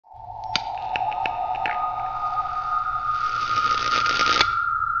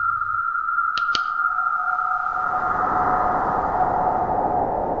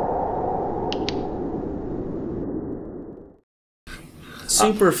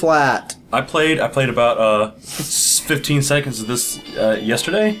Superflat. I played about 15 seconds of this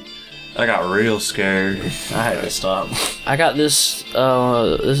yesterday. I got real scared. I had to stop. I got this.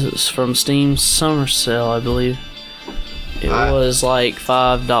 This is from Steam Summer Sale, I believe. It was like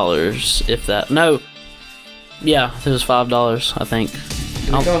 $5, if that. No. Yeah, it was $5. I think.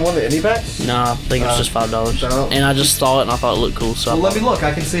 Did it come in one of the indie packs? No, I think it was just $5. And I just saw it and I thought it looked cool. So let me look.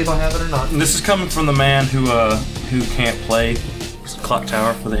 I can see if I have it or not. And this is coming from the man who can't play Clock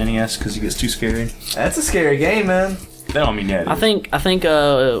Tower for the NES because he gets too scary. That's a scary game, man. That don't mean that. I think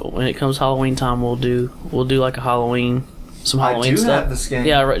when it comes Halloween time, we'll do like a Halloween, some Halloween stuff. I do have this game.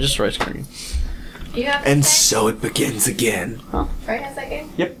 Yeah, just right screen. You have and so it begins again. Huh? Trey has that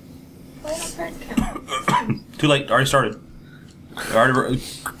game? Yep. Play it on Trey's account. Too late. Already started.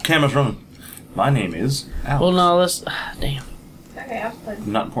 Camera's running. My name is Alex. Well, no, let's. Damn. Okay, I'll play.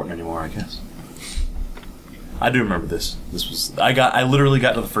 Not important anymore, I guess. I do remember this. This was I literally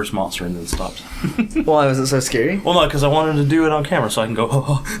got to the first monster and then stopped. Why was it so scary? Well, no, because I wanted to do it on camera so I can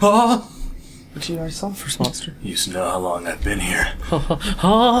go. But you already saw the first monster. You used to know how long I've been here.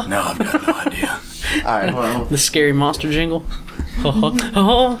 Huh? No, I've got no idea. Alright, hold on. The scary monster jingle.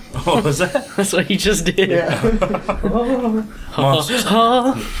 What was that? That's what he just did. Yeah. Monsters.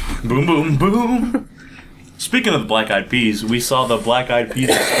 Boom, boom, boom. Speaking of the Black Eyed Peas, we saw the Black Eyed Peas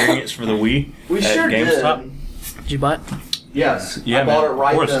experience for the Wii at sure GameStop. Did you buy it? Yes. Yeah, I bought it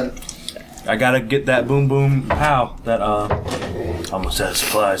right then. then. I gotta get that boom, boom, pow. That almost out of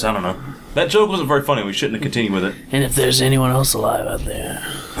supplies. I don't know. That joke wasn't very funny. We shouldn't have continued with it. And if there's anyone else alive out there,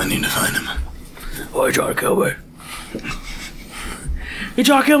 I need to find him. why you trying to kill me? You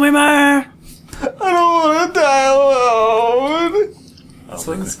trying to kill me, man? I don't want to die alone.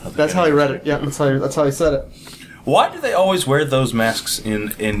 That's how he read it. Yeah, that's how he said it. Why do they always wear those masks in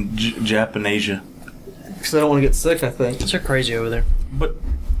Japonasia? Because I don't want to get sick, I think. They're crazy over there. But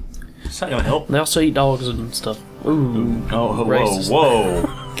it's not gonna help. They also eat dogs and stuff. Ooh. Oh, Racist. whoa.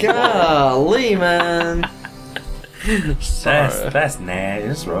 Golly, man. That's nasty.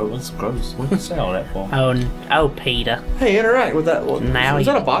 That's gross. What did you say all that for? Oh, Peter. Hey, interact with that one. Now is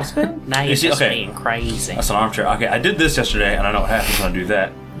that a box fan? Now you're see, just okay. being crazy. That's an armchair. Okay, I did this yesterday, and I know what happens when I do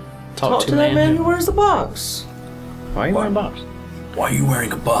that. Talk to that man who wears the box. Why are you wearing a box? Why are you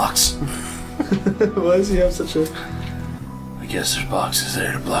wearing a box? Why does he have such a... I guess there's boxes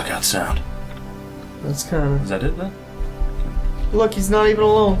there to block out sound. That's kind of... Is that it then? Look, he's not even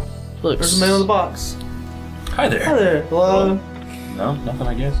alone. Look, There's a man with a box. Hi there. Hi there. Hello. No, nothing,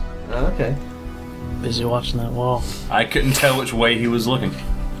 I guess. Oh, okay. busy watching that wall. I couldn't tell which way he was looking.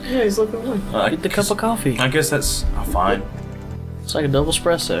 Yeah, he's looking away. Get the cup of coffee. I guess that's fine. It's like a double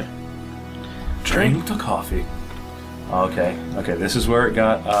espresso. Drink the coffee. Okay, this is where it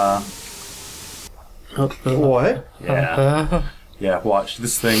got, What? yeah. Yeah, watch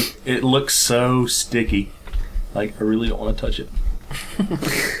this thing. It looks so sticky. Like, I really don't want to touch it.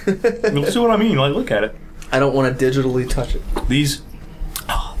 You'll see what I mean. Like, look at it. I don't want to digitally touch it. These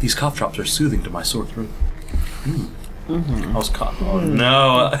cough drops are soothing to my sore throat. I was coughing. Oh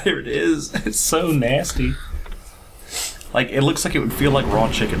no, here it is. It's so nasty. Like, it looks like it would feel like raw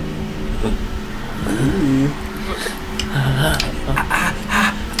chicken.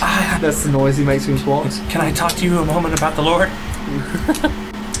 That's the noise he makes when he walks. Can I talk to you a moment about the Lord?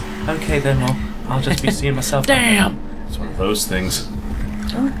 Okay, then, well, I'll just be seeing myself. Damn! It's one of those things.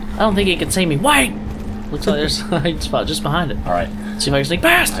 I don't think he can see me. Wait! Looks like there's a hide spot just behind it. Alright. See if I can sneak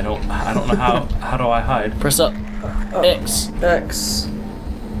past! I don't know how do I hide? Press up. X. X.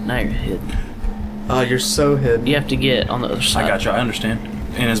 Now you're hidden. Oh, you're so hidden. You have to get on the other side. I got you, I understand.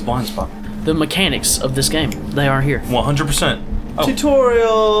 In his blind spot. The mechanics of this game, they are here. 100%. Oh.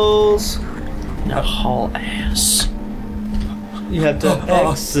 Tutorials! Now haul ass. You have to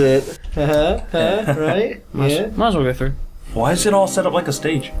exit. Right? Might as well go through. Why is it all set up like a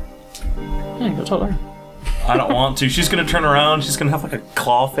stage? Yeah, go talk to her. I don't want to. She's gonna turn around. She's gonna have like a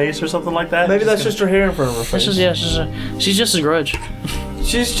claw face or something like that. Maybe that's just her hair in front of her face. She's just a grudge.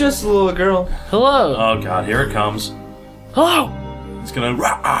 She's just a little girl. Hello. Oh god, here it comes. Hello. It's gonna.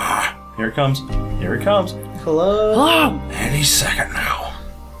 Here it comes. Here it comes. Hello? Hello. Any second now.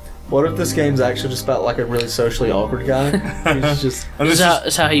 What if this game's actually just about like a really socially awkward guy? He's just...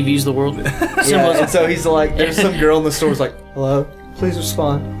 That's how he views the world. Yeah, and so he's like, there's some girl in the store who's like, hello, please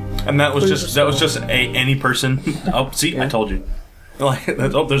respond. And that was just any person. Oh, see, I told you. Like,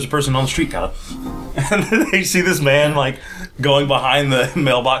 oh, there's a person on the street, kind of. And then they see this man like going behind the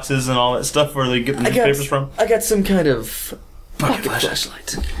mailboxes and all that stuff where they get the newspapers from. I got some kind of Pocket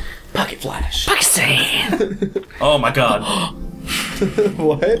flashlight. Pocket flash. Pakistan. Oh my god.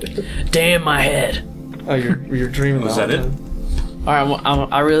 What? Damn my head. Oh, you're dreaming. Was that it? Alright,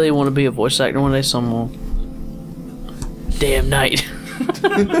 I really want to be a voice actor one day, so I'm gonna... Damn night. You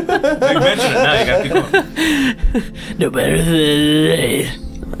mentioned it now, you gotta keep going. No better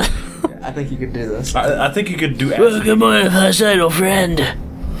than... I think you could do this. I think you could do Well, good morning, homicidal friend.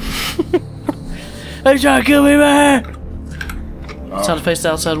 Are you trying to kill me, man? That's how to face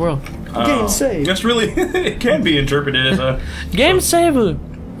the outside world. Game saved. That's really... it can be interpreted as a... Game saver.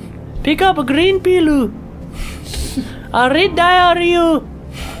 Pick up a green pillow. I read diary.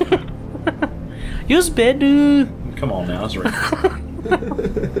 Use bed. Come on now, that's right.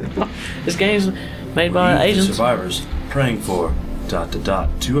 This game's made by The agents. survivors praying for ...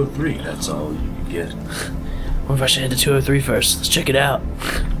 203. That's all you can get. What if I should head to 203 first? Let's check it out.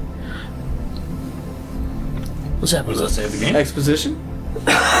 What's happening? What does that say of the game? Exposition?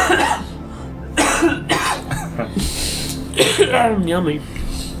 Yummy.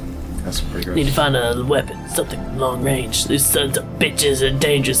 That's pretty Need gross. to find a weapon, something long range. These sons of bitches are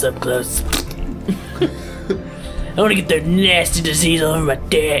dangerous up close. I want to get their nasty disease all over my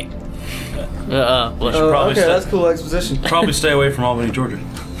dick. Well, Well, probably Okay, that's cool exposition. Probably stay away from Albany, Georgia.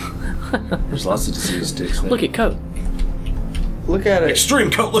 There's lots of disease sticks there. look at coat. Look at it.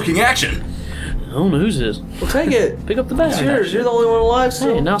 Extreme coat-looking action. I don't know whose it is. Well, take it. Pick up the It's bag. yours. You're the only one alive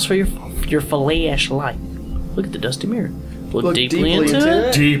still. Hey, now it's for your flashlight. Look at the dusty mirror. Look deeply into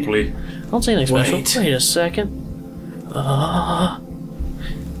it. Deeply. I don't see anything special. Wait. Wait a second.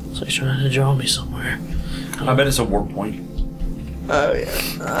 So he's trying to draw me somewhere. I bet it's a warp point. Oh, yeah.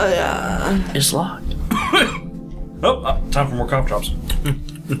 Oh, yeah. It's locked. Oh, time for more cough drops.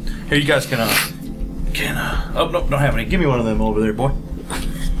 Here, you guys can oh, no, don't have any. Give me one of them over there, boy.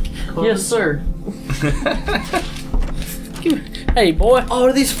 Yes, sir. Hey, boy. Oh,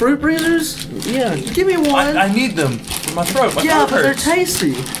 are these fruit breezers? Yeah. Give me one. I need them for my throat. My yeah, throat but they're hurts.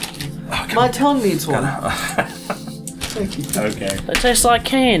 tasty. Oh, come My on. tongue needs one. Thank you. Okay. They taste like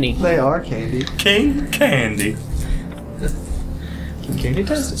candy. They are candy. King Candy. Can candy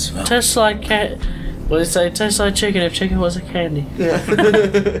taste it? Tastes like cat. What did it say? Tastes like chicken if chicken was a candy. Yeah.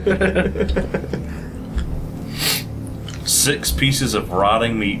 6 pieces of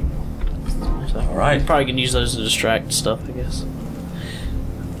rotting meat. All right. Probably can use those to distract stuff, I guess.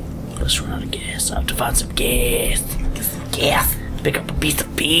 Let's run out of gas. I have to find some gas. Get some gas. Pick up a piece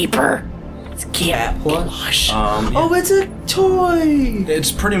of paper. It's cat plush. Yeah. Oh, it's a toy.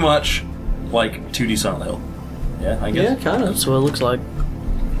 It's pretty much like 2D Silent Hill. Yeah, I Yeah, guess. kind of. That's what it looks like.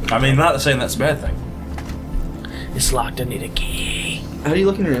 I mean, not saying that's a bad thing. It's locked. I need a key. How do you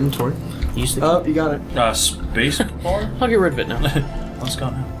look in your inventory? Use the. Oh, you got it. Space bar? I'll get rid of it now. Let's go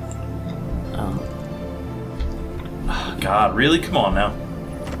now. God, really? Come on now.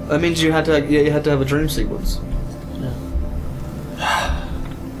 That means you had to. Yeah, you had to have a dream sequence.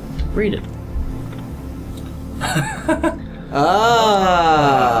 Read it.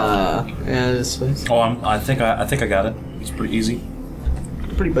 Ah. Yeah, it is space. Oh, I think I got it. It's pretty easy.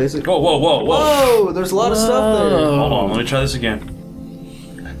 Pretty basic. Whoa, whoa, whoa, whoa! Whoa, there's a lot of stuff there. Hold on, let me try this again.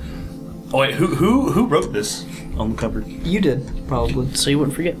 Oh wait, who wrote this on the cover? You did, probably. So you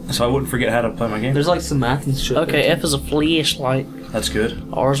wouldn't forget. So I wouldn't forget how to play my game. There's like some math and shit. Okay, there, F is a flashlight. That's good.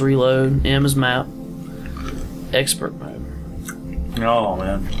 R is reload. M is map. Expert mode. Oh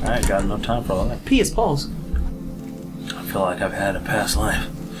man, I ain't got enough time for all that. P is pause. I feel like I've had a past life,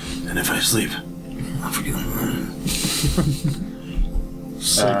 and if I sleep, I'll forget.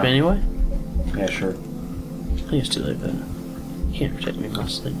 Sleep anyway? Yeah, sure. I think it's too late, but you can't protect me from my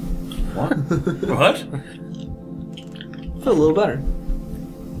sleep. What? What? Feel a little better.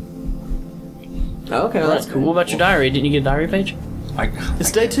 Okay, well, that's cool. What about your diary? Didn't you get a diary page?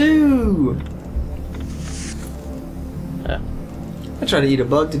 It's day 2. Yeah. I tried to eat a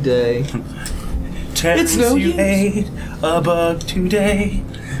bug today. It's no you use. ate a bug today.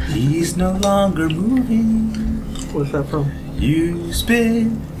 He's no longer moving. What's that from? You spit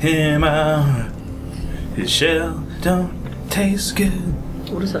him out. His shell don't taste good.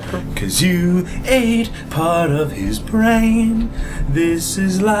 What is that from? 'Cause you ate part of his brain. This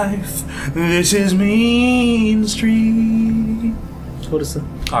is life. This is Mean Street. What is that?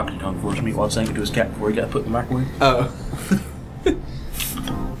 Oxygen tongue forced me while saying to his cat before he got put in the microwave. Oh.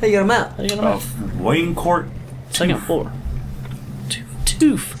 Hey, you got a map. How do you get a map? Wayne Court. Second floor.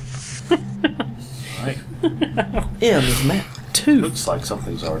 Tooth. Right. Yeah, there's a map. Tooth. Looks like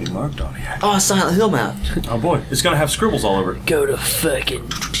something's already marked on here. Oh, a Silent Hill map. Oh boy, it's gonna have scribbles all over it. Go to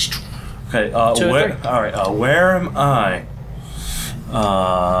fucking. Okay, 2 and 3. Alright, where am I?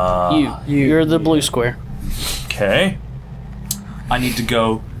 You're the blue square. Okay. I need to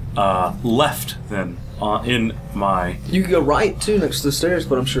go left then in my. You can go right too, next to the stairs,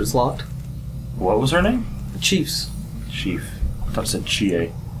 but I'm sure it's locked. What was her name? Chiefs. Chief. thought it said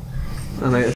Chie. And